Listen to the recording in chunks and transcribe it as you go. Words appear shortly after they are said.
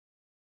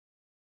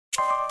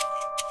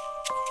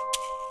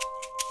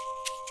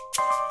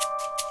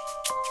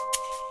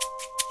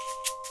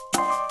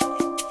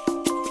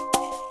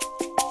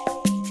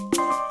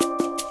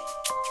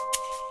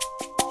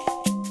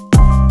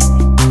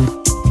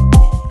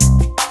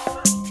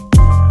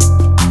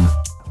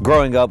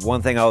Growing up,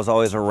 one thing I was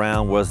always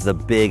around was the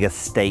big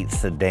estate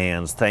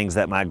sedans, things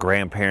that my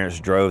grandparents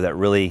drove that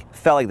really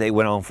felt like they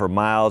went on for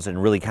miles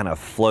and really kind of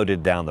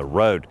floated down the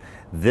road.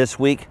 This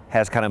week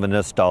has kind of a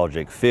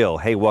nostalgic feel.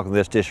 Hey, welcome to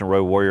this edition of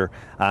Road Warrior.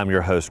 I'm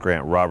your host,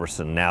 Grant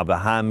Roberson. Now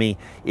behind me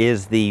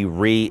is the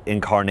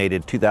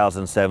reincarnated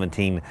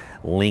 2017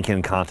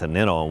 Lincoln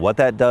Continental. And what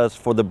that does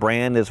for the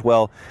brand is,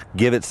 well,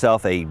 give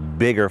itself a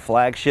bigger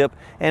flagship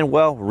and,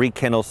 well,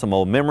 rekindle some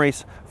old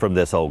memories from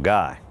this old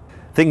guy.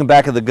 Thinking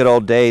back of the good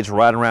old days,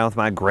 riding around with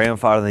my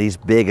grandfather in these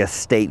big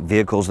estate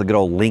vehicles, the good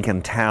old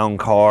Lincoln Town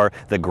Car,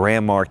 the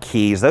Grand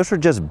Marquis, those were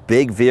just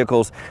big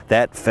vehicles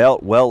that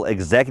felt, well,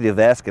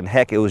 executive-esque, and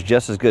heck, it was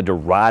just as good to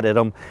ride in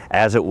them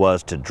as it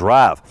was to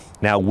drive.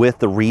 Now with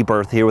the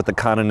rebirth here with the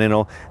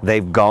Continental,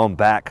 they've gone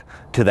back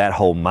to that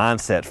whole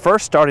mindset.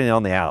 First, starting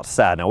on the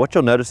outside. Now what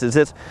you'll notice is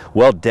it's,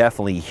 well,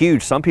 definitely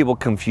huge. Some people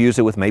confuse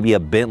it with maybe a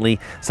Bentley,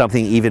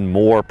 something even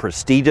more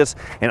prestigious,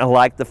 and I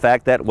like the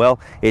fact that, well,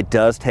 it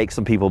does take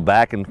some people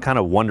back and kind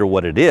of wonder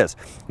what it is.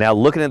 Now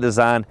looking at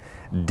design,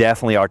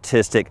 definitely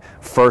artistic.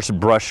 First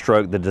brush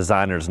stroke, the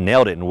designers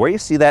nailed it. And where you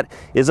see that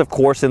is, of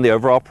course, in the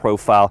overall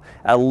profile,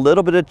 a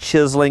little bit of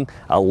chiseling,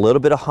 a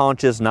little bit of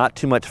haunches, not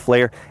too much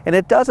flair, and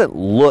it doesn't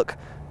look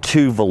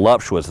too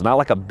voluptuous, not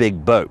like a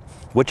big boat.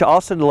 What you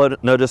also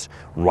notice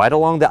right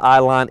along the eye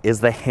line is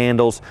the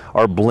handles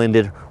are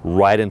blended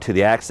right into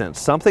the accent.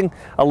 Something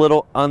a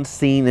little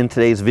unseen in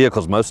today's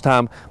vehicles. Most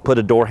time, put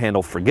a door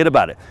handle, forget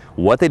about it.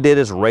 What they did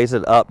is raise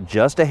it up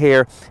just a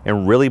hair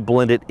and really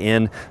blend it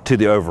in to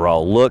the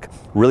overall look.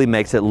 Really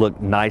makes it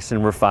look nice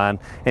and refined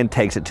and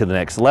takes it to the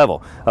next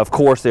level. Of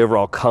course, the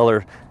overall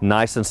color,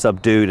 nice and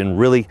subdued, and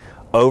really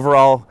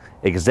overall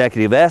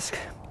executive-esque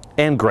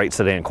and great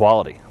sedan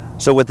quality.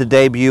 So with the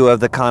debut of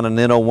the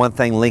Continental, one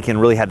thing Lincoln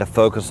really had to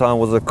focus on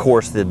was, of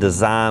course, the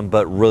design,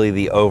 but really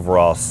the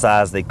overall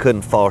size. They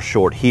couldn't fall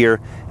short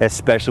here,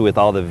 especially with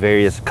all the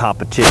various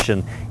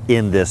competition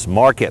in this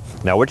market.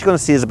 Now what you're going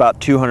to see is about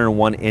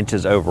 201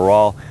 inches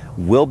overall,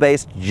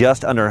 wheelbase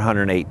just under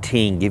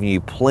 118, giving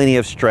you plenty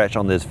of stretch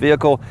on this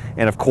vehicle,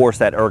 and of course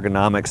that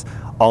ergonomics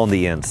on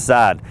the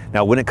inside.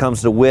 Now when it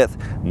comes to width,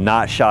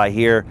 not shy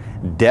here,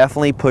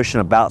 definitely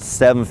pushing about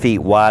 7 feet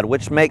wide,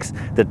 which makes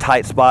the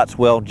tight spots,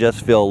 well,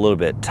 just feel a little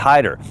bit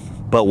tighter.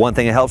 But one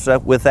thing that helps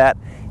with that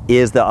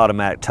is the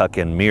automatic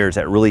tuck-in mirrors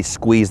that really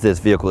squeeze this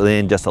vehicle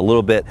in just a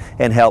little bit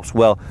and helps,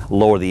 well,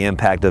 lower the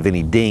impact of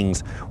any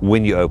dings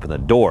when you open the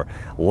door.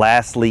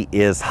 Lastly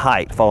is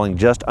height, falling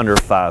just under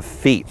 5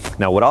 feet.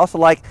 Now what I also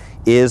like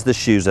is the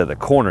shoes at the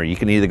corner. You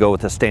can either go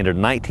with the standard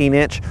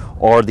 19-inch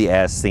or the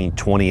as seen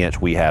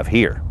 20-inch we have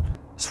here.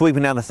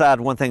 Sweeping down the side,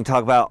 one thing to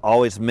talk about,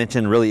 always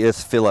mentioned, really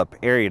is fill-up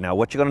area. Now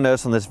what you're going to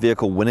notice on this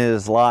vehicle when it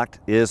is locked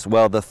is,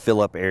 well, the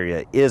fill-up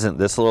area isn't.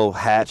 This little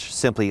hatch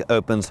simply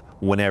opens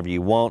whenever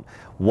you want.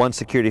 One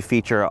security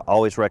feature I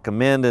always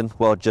recommend, and,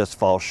 well, it just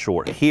falls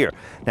short here.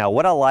 Now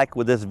what I like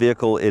with this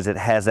vehicle is it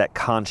has that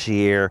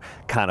concierge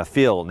kind of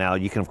feel. Now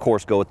you can of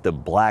course go with the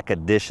black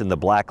edition, the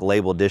black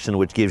label edition,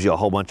 which gives you a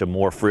whole bunch of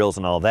more frills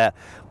and all that,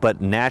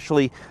 but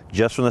naturally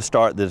just from the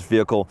start, this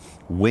vehicle,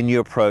 when you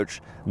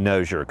approach,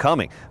 knows you're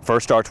coming.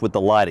 First starts with the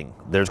lighting.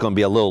 There's going to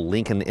be a little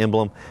Lincoln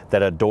emblem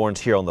that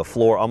adorns here on the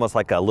floor, almost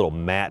like a little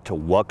mat to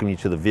welcome you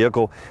to the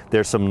vehicle.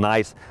 There's some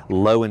nice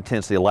low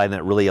intensity lighting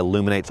that really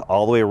illuminates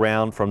all the way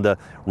around from the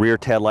rear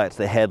taillights,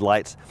 the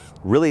headlights.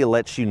 Really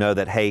lets you know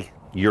that, hey,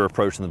 you're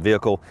approaching the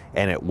vehicle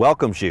and it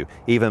welcomes you.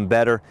 Even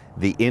better,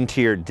 the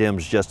interior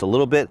dims just a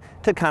little bit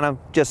to kind of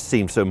just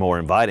seem so more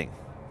inviting.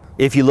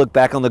 If you look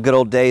back on the good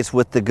old days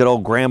with the good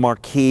old Grand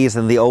Marquis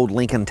and the old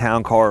Lincoln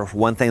Town Car,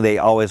 one thing they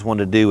always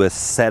wanted to do is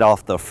set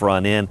off the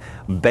front end,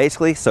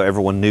 basically so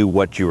everyone knew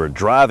what you were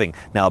driving.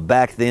 Now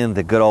back then,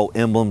 the good old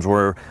emblems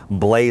were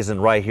blazing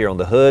right here on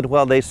the hood.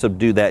 Well, they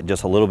subdued that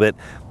just a little bit,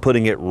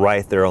 putting it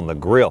right there on the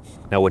grille.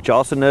 Now what you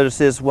also notice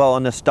is, well, a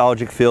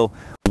nostalgic feel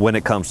when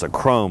it comes to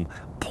chrome.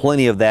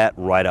 Plenty of that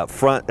right up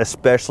front,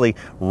 especially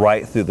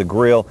right through the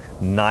grille.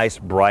 Nice,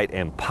 bright,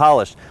 and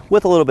polished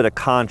with a little bit of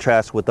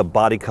contrast with the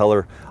body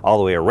color all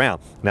the way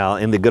around. Now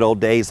in the good old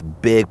days,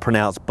 big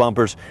pronounced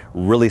bumpers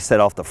really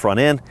set off the front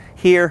end.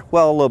 Here,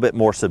 well, a little bit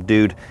more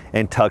subdued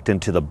and tucked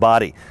into the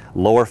body.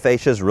 Lower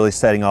fascias really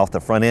setting off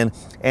the front end,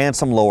 and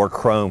some lower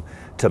chrome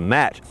to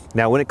match.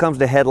 Now when it comes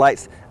to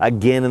headlights,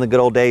 again, in the good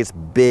old days,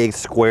 big,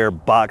 square,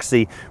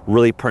 boxy,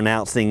 really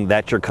pronouncing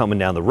that you're coming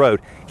down the road.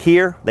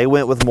 Here they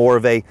went with more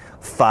of a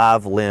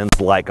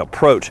 5-lens like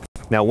approach.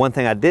 Now one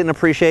thing I didn't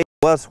appreciate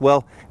was,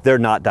 well, they're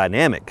not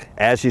dynamic.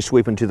 As you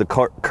sweep into the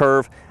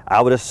curve,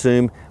 I would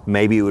assume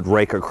maybe it would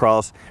rake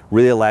across,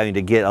 really allowing you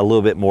to get a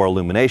little bit more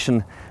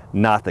illumination.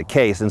 Not the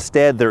case.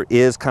 Instead, there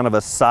is kind of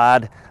a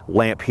side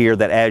lamp here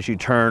that as you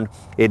turn,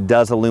 it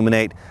does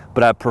illuminate,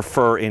 but I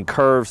prefer in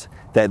curves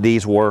that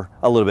these were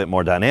a little bit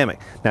more dynamic.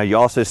 Now you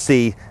also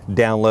see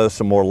down low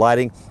some more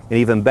lighting, and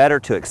even better,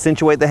 to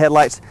accentuate the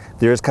headlights,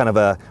 there's kind of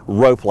a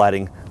rope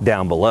lighting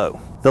down below.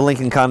 The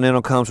Lincoln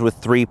Continental comes with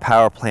 3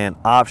 power plant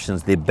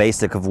options, the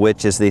basic of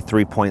which is the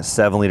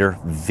 3.7 liter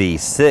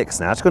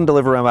V6. Now it's going to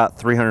deliver around about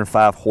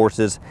 305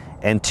 horses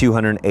and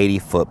 280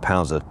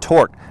 foot-pounds of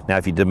torque. Now,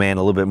 if you demand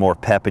a little bit more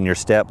pep in your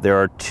step, there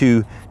are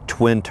two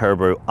twin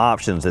turbo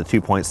options, a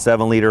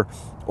 2.7 liter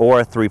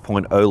or a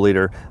 3.0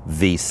 liter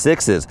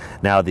V6s.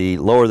 Now, the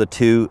lower of the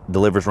two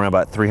delivers around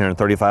about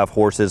 335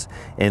 horses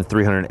and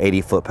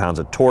 380 foot-pounds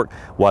of torque,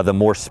 while the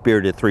more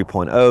spirited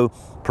 3.0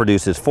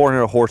 produces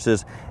 400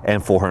 horses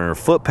and 400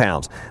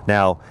 foot-pounds.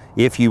 Now,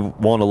 if you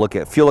want to look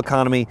at fuel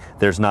economy,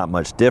 there's not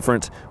much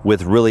difference,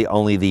 with really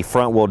only the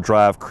front-wheel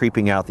drive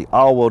creeping out the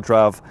all-wheel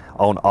drive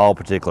on all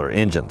particular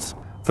engines.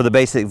 For the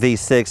basic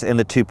V6 and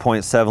the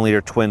 2.7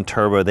 liter twin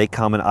turbo, they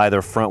come in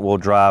either front-wheel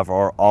drive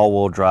or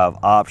all-wheel drive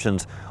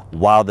options,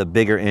 while the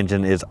bigger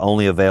engine is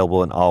only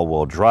available in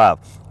all-wheel drive.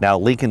 Now,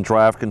 Lincoln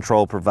Drive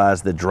Control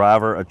provides the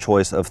driver a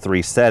choice of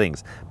 3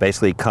 settings,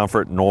 basically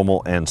comfort,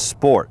 normal, and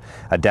sport,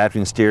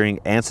 adapting steering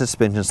and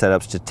suspension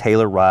setups to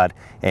tailor ride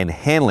and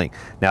handling.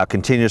 Now,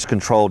 continuous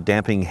control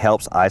damping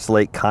helps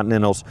isolate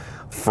Continentals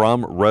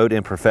from road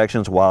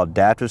imperfections, while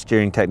adaptive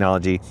steering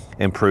technology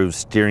improves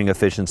steering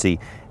efficiency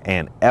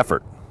and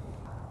effort.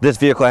 This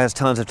vehicle has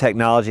tons of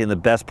technology, and the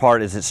best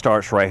part is it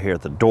starts right here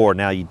at the door.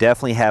 Now, you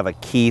definitely have a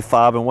key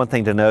fob, and one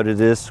thing to note, it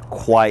is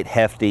quite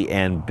hefty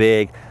and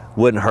big.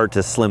 Wouldn't hurt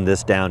to slim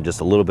this down just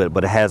a little bit,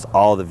 but it has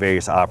all the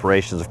various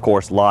operations, of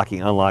course,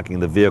 locking, unlocking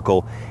the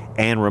vehicle,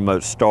 and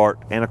remote start,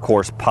 and of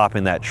course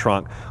popping that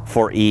trunk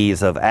for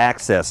ease of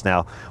access.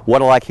 Now,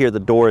 what I like here at the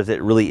door is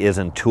it really is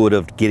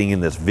intuitive getting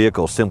in this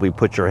vehicle. Simply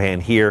put your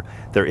hand here,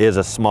 there is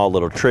a small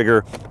little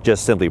trigger,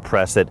 just simply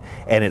press it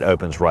and it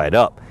opens right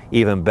up.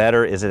 Even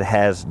better is it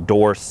has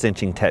door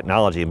cinching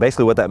technology, and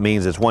basically what that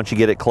means is once you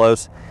get it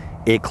close,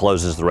 it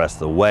closes the rest of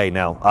the way.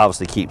 Now,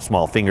 obviously keep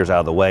small fingers out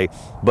of the way,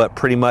 but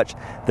pretty much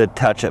the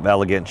touch of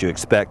elegance you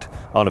expect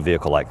on a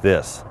vehicle like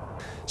this.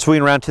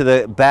 Swinging around to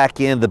the back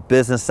end, the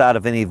business side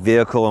of any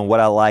vehicle, and what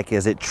I like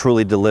is it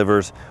truly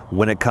delivers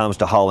when it comes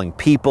to hauling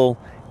people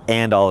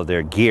and all of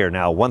their gear.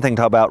 Now, one thing to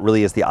talk about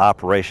really is the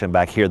operation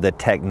back here, the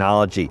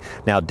technology.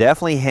 Now,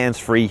 definitely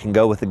hands-free. You can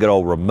go with the good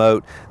old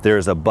remote.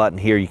 There's a button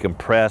here you can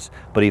press,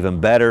 but even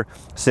better,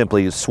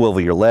 simply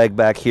swivel your leg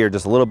back here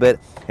just a little bit,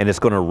 and it's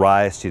going to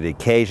rise to the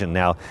occasion.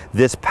 Now,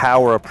 this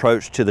power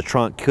approach to the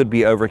trunk could be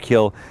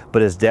overkill,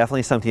 but it's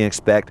definitely something you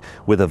expect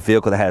with a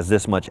vehicle that has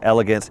this much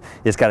elegance.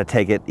 It's got to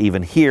take it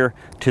even here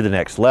to the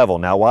next level.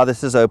 Now, while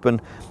this is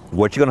open,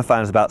 what you're going to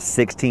find is about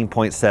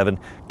 16.7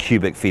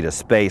 cubic feet of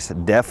space,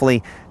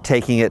 definitely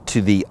taking it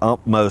to the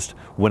utmost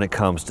when it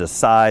comes to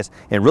size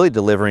and really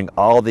delivering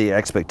all the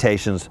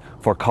expectations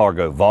for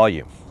cargo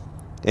volume.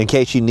 In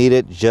case you need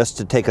it, just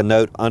to take a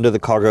note, under the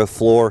cargo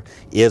floor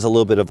is a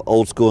little bit of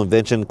old school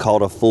invention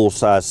called a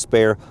full-size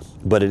spare,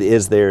 but it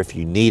is there if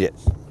you need it.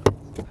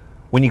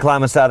 When you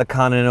climb inside the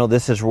Continental,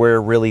 this is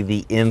where really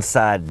the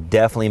inside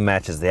definitely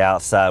matches the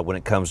outside when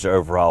it comes to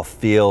overall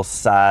feel,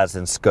 size,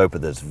 and scope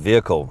of this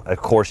vehicle. Of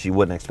course, you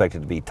wouldn't expect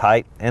it to be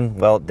tight, and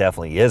well, it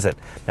definitely isn't.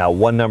 Now,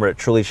 one number that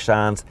truly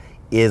shines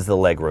is the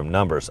legroom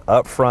numbers.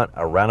 Up front,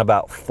 around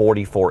about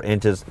 44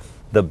 inches.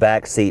 The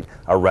back seat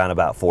around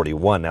about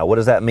 41. Now, what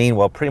does that mean?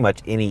 Well, pretty much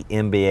any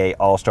NBA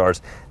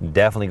All-Stars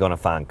definitely going to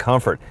find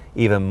comfort.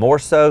 Even more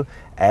so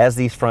as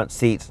these front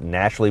seats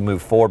naturally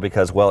move forward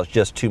because, well, it's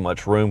just too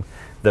much room.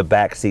 The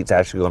back seat's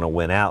actually going to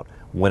win out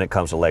when it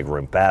comes to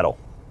legroom battle.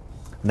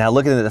 Now,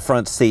 looking at the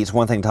front seats,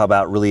 one thing to talk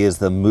about really is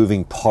the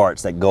moving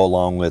parts that go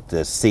along with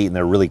this seat, and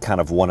they're really kind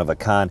of one of a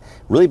kind.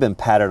 Really been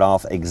patterned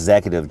off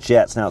executive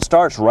jets. Now, it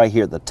starts right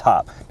here at the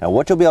top. Now,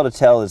 what you'll be able to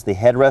tell is the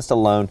headrest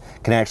alone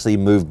can actually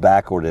move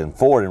backward and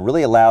forward, and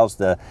really allows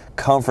the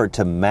comfort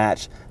to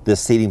match the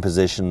seating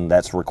position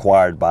that's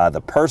required by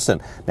the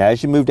person. Now,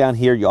 as you move down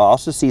here, you'll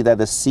also see that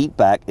the seat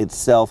back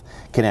itself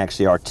can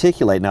actually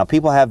articulate. Now,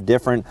 people have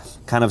different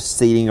kind of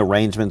seating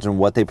arrangements and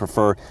what they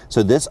prefer,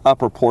 so this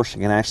upper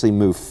portion can actually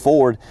move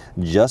forward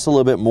just a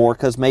little bit more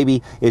because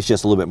maybe it's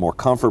just a little bit more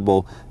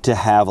comfortable to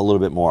have a little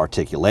bit more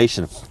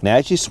articulation. Now,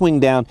 as you swing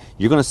down,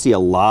 you're going to see a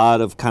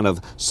lot of kind of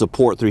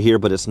support through here,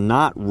 but it's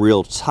not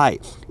real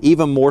tight.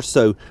 Even more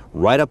so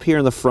right up here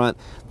in the front,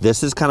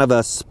 this is kind of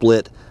a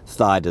split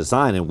thigh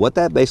design, and what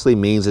that basically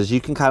means is you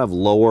can kind of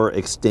lower,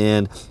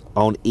 extend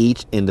on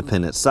each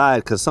independent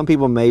side, because some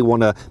people may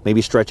want to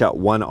maybe stretch out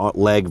one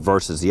leg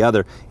versus the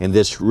other, and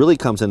this really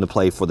comes into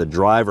play for the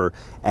driver.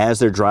 As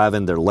they're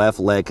driving, their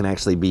left leg can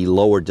actually be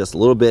lowered just a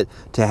little bit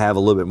to have a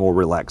little bit more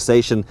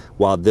relaxation,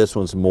 while this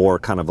one's more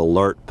kind of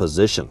alert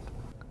position.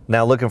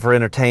 Now, looking for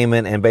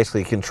entertainment and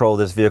basically control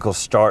this vehicle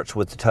starts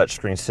with the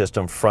touchscreen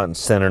system front and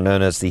center,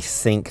 known as the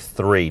Sync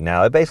 3.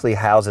 Now, it basically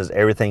houses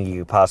everything you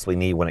could possibly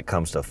need when it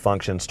comes to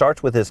function.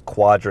 Starts with this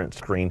quadrant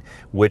screen,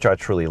 which I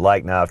truly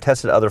like. Now, I've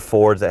tested other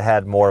Fords that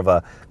had more of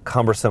a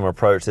cumbersome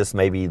approach. This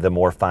may be the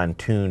more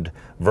fine-tuned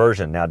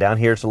version. Now, down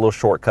here is a little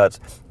shortcuts,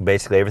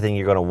 basically everything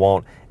you're going to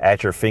want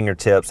at your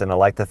fingertips, and I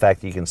like the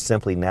fact that you can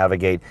simply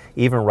navigate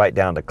even right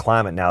down to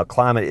climate. Now,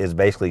 climate is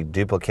basically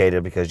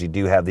duplicated because you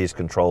do have these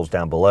controls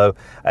down below.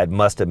 I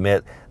must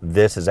admit,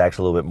 this is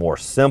actually a little bit more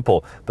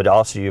simple, but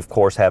also you of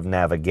course have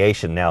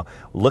navigation. Now,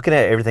 looking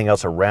at everything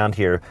else around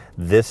here,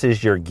 this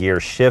is your gear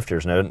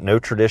shifters. No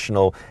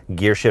traditional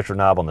gear shifter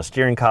knob on the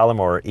steering column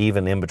or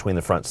even in between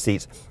the front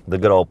seats. The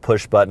good old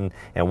push button.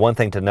 And one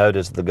thing to note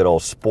is the good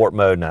old sport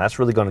mode. Now, that's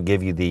really going to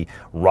give you the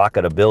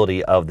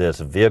rocketability of this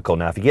vehicle.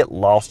 Now, if you get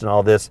lost in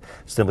all this,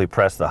 simply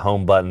press the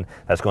home button.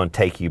 That's going to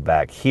take you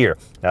back here.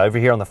 Now, over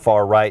here on the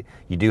far right,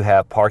 you do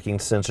have parking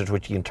sensors,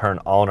 which you can turn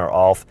on or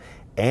off.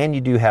 And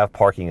you do have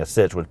parking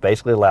assist, which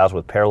basically allows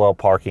with parallel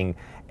parking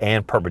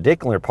and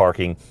perpendicular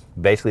parking,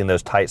 basically in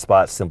those tight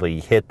spots, simply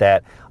hit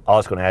that. All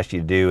it's going to ask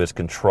you to do is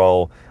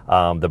control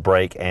the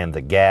brake and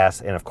the gas.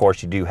 And of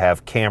course, you do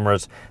have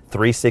cameras,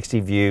 360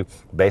 view,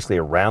 basically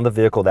around the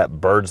vehicle, that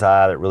bird's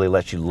eye that really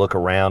lets you look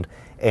around.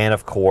 And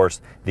of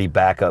course, the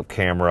backup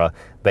camera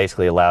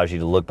basically allows you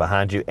to look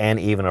behind you and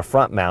even a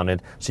front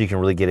mounted, so you can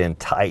really get in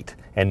tight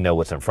and know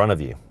what's in front of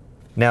you.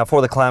 Now,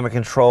 for the climate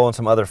control and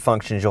some other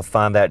functions, you'll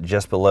find that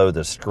just below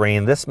the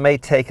screen. This may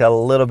take a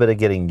little bit of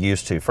getting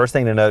used to. First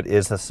thing to note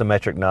is the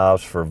symmetric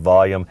knobs for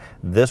volume.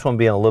 This one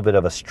being a little bit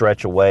of a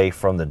stretch away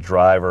from the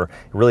driver.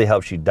 It really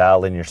helps you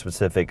dial in your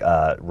specific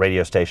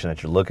radio station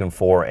that you're looking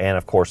for, and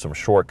of course some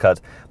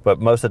shortcuts, but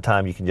most of the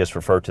time you can just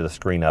refer to the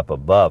screen up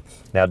above.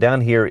 Now,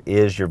 down here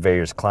is your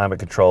various climate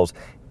controls.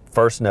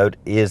 First note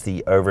is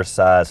the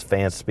oversized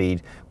fan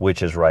speed,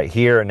 which is right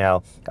here.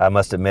 Now, I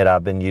must admit,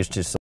 I've been used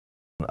to some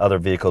other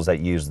vehicles that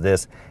use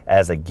this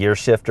as a gear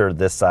shifter,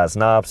 this size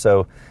knob.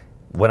 So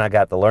when I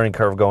got the learning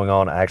curve going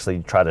on, I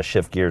actually try to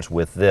shift gears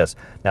with this.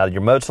 Now,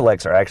 your mode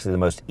selects are actually the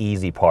most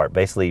easy part.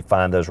 Basically,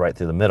 find those right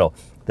through the middle.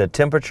 The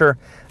temperature,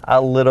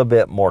 a little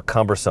bit more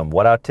cumbersome.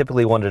 What I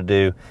typically want to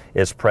do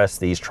is press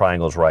these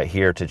triangles right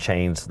here to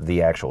change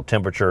the actual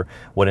temperature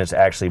when it's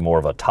actually more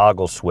of a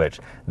toggle switch.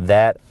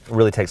 That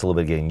really takes a little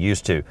bit of getting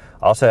used to.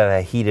 Also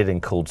have heated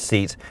and cooled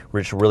seats,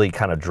 which really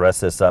kind of dress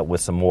this up with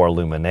some more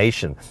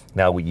illumination.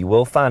 Now, you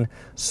will find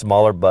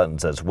smaller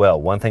buttons as well.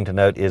 One thing to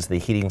note is the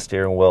heating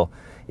steering wheel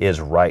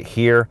is right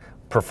here.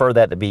 Prefer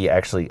that to be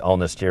actually on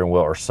the steering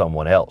wheel or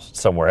somewhere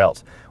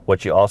else.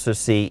 What you also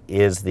see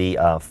is the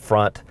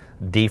front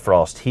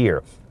defrost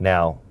here.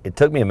 Now, it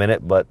took me a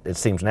minute, but it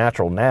seems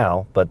natural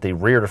now, but the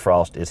rear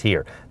defrost is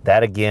here.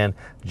 That again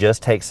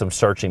just takes some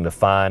searching to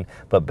find,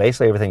 but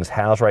basically everything's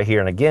housed right here.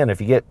 And again, if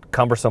you get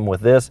cumbersome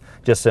with this,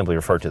 just simply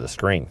refer to the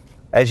screen.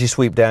 As you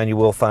sweep down, you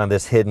will find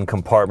this hidden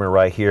compartment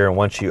right here, and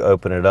once you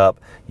open it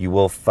up, you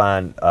will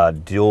find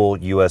dual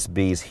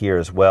USBs here,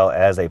 as well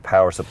as a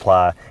power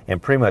supply,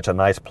 and pretty much a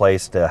nice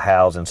place to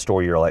house and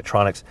store your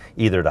electronics,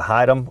 either to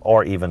hide them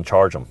or even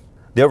charge them.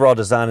 The overall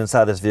design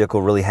inside this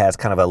vehicle really has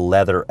kind of a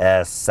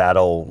leather-esque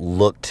saddle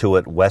look to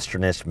it,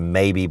 westernish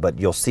maybe, but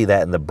you'll see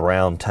that in the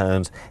brown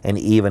tones and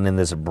even in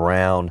this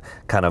brown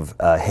kind of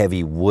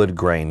heavy wood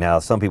grain. Now,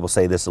 some people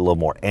say this is a little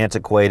more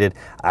antiquated.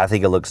 I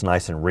think it looks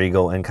nice and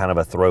regal and kind of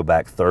a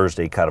throwback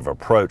Thursday kind of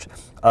approach.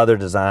 Other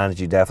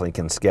designs, you definitely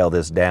can scale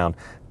this down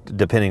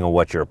depending on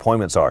what your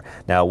appointments are.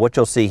 Now, what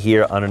you'll see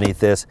here underneath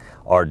this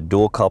are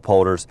dual cup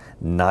holders,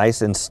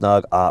 nice and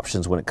snug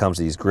options when it comes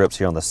to these grips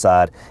here on the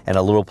side, and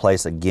a little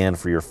place again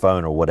for your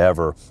phone or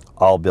whatever,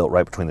 all built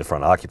right between the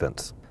front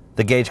occupants.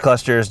 The gauge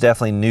cluster is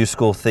definitely new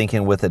school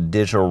thinking with a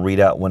digital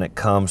readout when it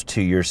comes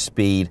to your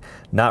speed.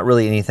 Not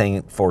really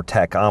anything for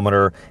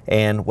tachometer,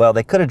 and well,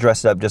 they could have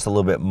dressed it up just a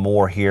little bit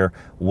more here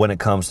when it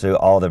comes to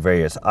all the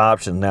various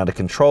options. Now, to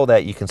control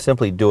that, you can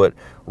simply do it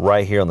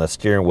right here on the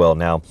steering wheel.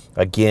 Now,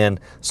 again,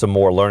 some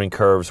more learning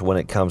curves when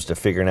it comes to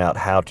figuring out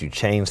how to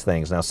change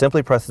things. Now,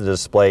 simply press the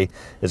display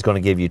is going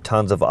to give you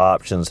tons of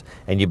options,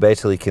 and you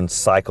basically can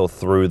cycle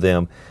through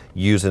them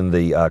using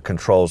the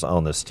controls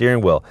on the steering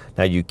wheel.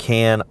 Now, you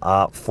can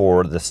opt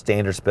for the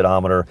standard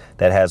speedometer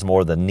that has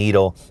more of the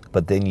needle,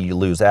 but then you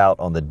lose out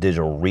on the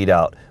digital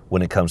readout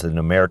when it comes to the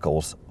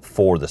numericals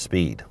for the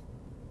speed.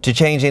 To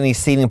change any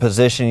seating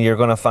position, you're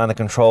going to find the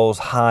controls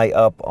high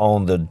up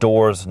on the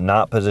doors,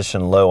 not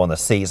positioned low on the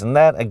seats. And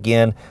that,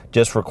 again,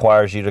 just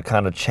requires you to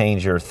kind of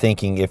change your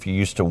thinking if you're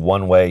used to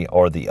one way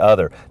or the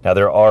other. Now,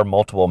 there are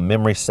multiple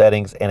memory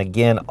settings, and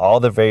again, all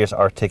the various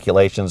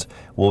articulations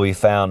will be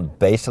found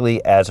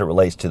basically as it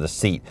relates to the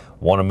seat.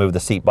 Want to move the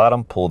seat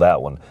bottom? Pull that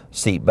one.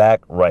 Seat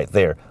back? Right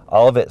there.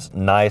 All of it's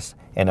nice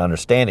and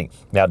understanding.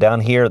 Now,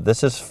 down here,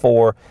 this is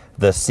for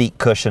the seat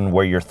cushion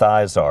where your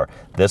thighs are.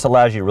 This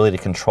allows you really to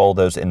control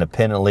those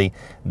independently.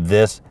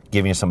 This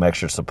giving you some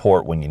extra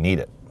support when you need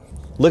it.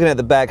 Looking at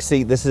the back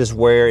seat, this is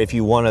where if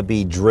you want to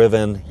be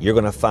driven, you're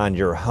going to find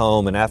your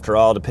home. And after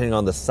all, depending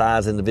on the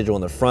size individual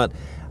in the front,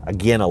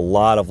 again, a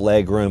lot of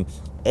leg room.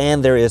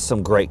 and there is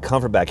some great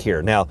comfort back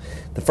here. Now,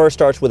 the first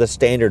starts with a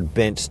standard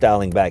bench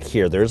styling back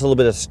here. There's a little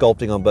bit of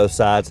sculpting on both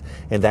sides,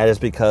 and that is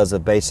because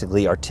of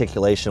basically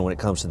articulation when it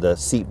comes to the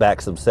seat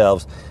backs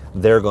themselves.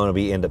 They're going to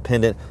be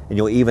independent, and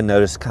you'll even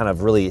notice kind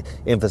of really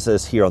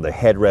emphasis here on the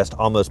headrest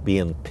almost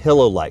being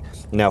pillow-like.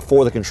 Now,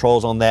 for the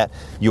controls on that,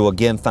 you'll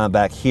again find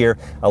back here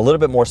a little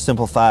bit more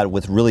simplified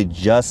with really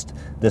just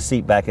the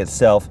seat back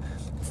itself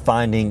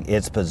finding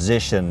its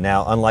position.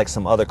 Now, unlike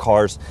some other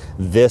cars,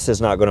 this is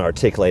not going to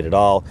articulate at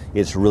all.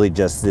 It's really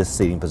just this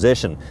seating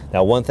position.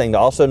 Now, one thing to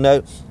also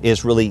note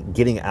is really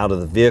getting out of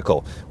the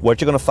vehicle.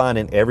 What you're going to find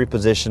in every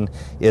position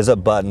is a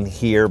button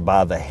here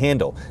by the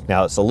handle.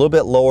 Now, it's a little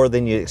bit lower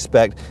than you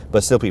expect,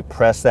 but simply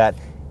press that,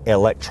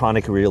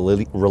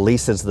 electronically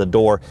releases the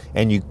door,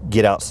 and you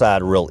get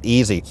outside real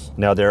easy.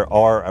 Now, there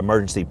are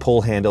emergency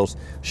pull handles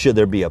should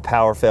there be a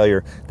power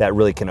failure that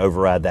really can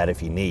override that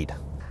if you need.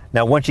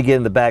 Now, once you get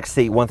in the back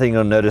seat, one thing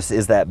you'll notice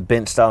is that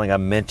bench styling I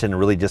mentioned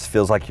really just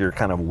feels like you're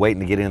kind of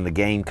waiting to get in the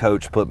game.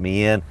 Coach, put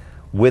me in.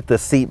 With the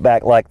seat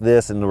back like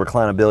this and the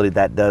reclinability,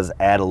 that does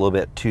add a little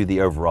bit to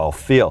the overall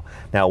feel.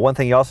 Now, one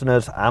thing you also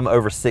notice, I'm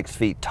over 6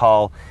 feet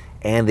tall,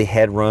 and the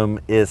headroom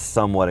is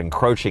somewhat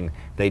encroaching.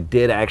 They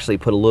did actually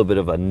put a little bit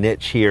of a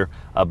niche here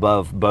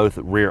above both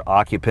rear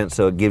occupants,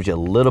 so it gives you a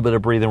little bit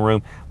of breathing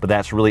room, but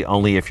that's really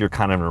only if you're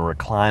kind of in a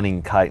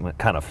reclining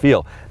kind of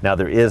feel. Now,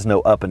 there is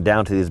no up and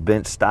down to these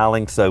bench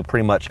styling, so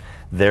pretty much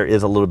there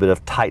is a little bit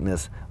of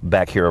tightness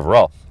back here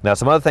overall. Now,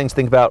 some other things to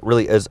think about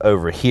really is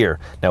over here.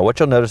 Now, what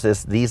you'll notice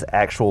is these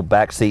actual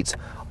back seats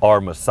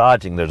are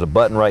massaging. There's a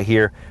button right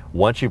here.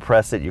 Once you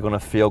press it, you're going to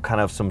feel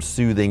kind of some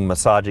soothing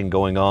massaging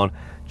going on.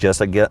 Just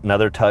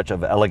another touch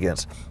of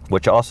elegance.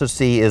 What you also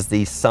see is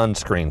these sun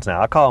screens. Now,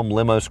 I call them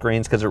limo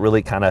screens because it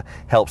really kind of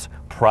helps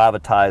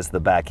privatize the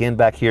back end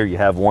back here. You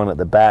have one at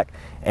the back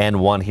and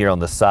one here on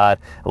the side.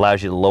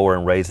 Allows you to lower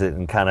and raise it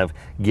and kind of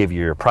give you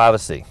your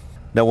privacy.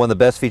 Now, one of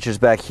the best features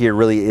back here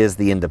really is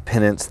the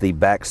independence the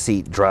back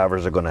seat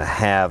drivers are going to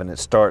have, and it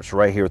starts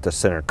right here with the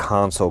center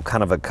console,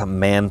 kind of a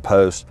command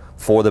post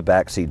for the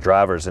back seat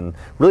drivers, and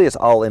really it's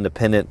all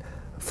independent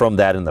from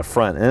that in the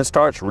front. And it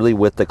starts really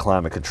with the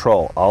climate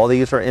control. All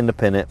these are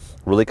independent,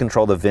 really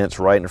control the vents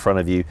right in front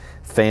of you,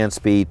 fan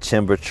speed,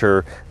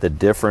 temperature, the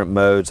different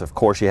modes. Of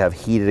course, you have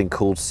heated and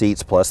cooled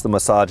seats, plus the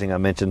massaging I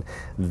mentioned.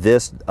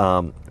 This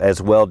as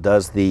well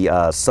does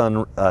the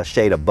sun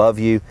shade above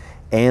you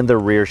and the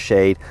rear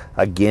shade,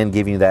 again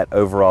giving you that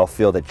overall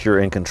feel that you're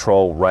in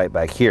control right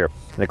back here.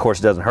 And of course,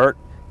 it doesn't hurt,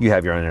 you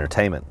have your own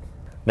entertainment.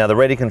 Now, the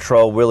radio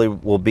control really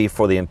will be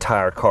for the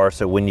entire car,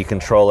 so when you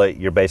control it,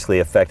 you're basically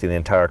affecting the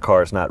entire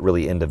car. It's not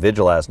really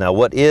individualized. Now,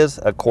 what is,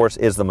 of course,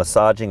 is the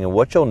massaging, and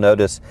what you'll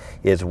notice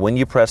is when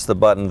you press the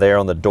button there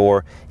on the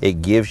door,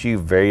 it gives you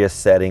various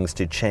settings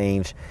to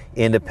change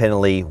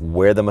independently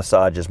where the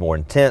massage is more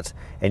intense,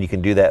 and you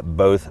can do that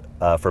both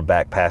for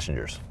back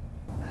passengers.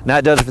 Now,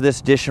 it does it for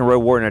this edition of Road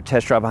Warrior and our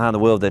test drive behind the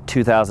wheel of the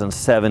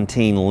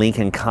 2017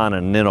 Lincoln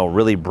Continental,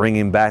 really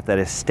bringing back that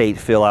estate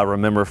feel I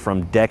remember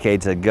from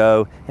decades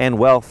ago, and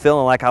well,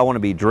 feeling like I want to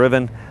be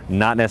driven,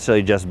 not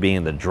necessarily just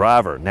being the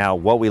driver. Now,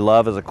 what we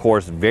love is, of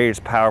course,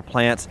 various power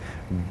plants,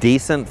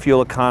 decent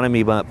fuel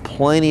economy, but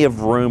plenty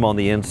of room on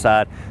the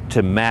inside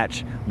to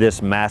match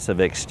this massive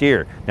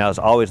exterior. Now, as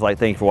always,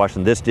 thank you for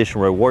watching this edition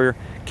of Road Warrior.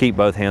 Keep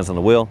both hands on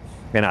the wheel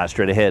and eyes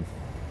straight ahead.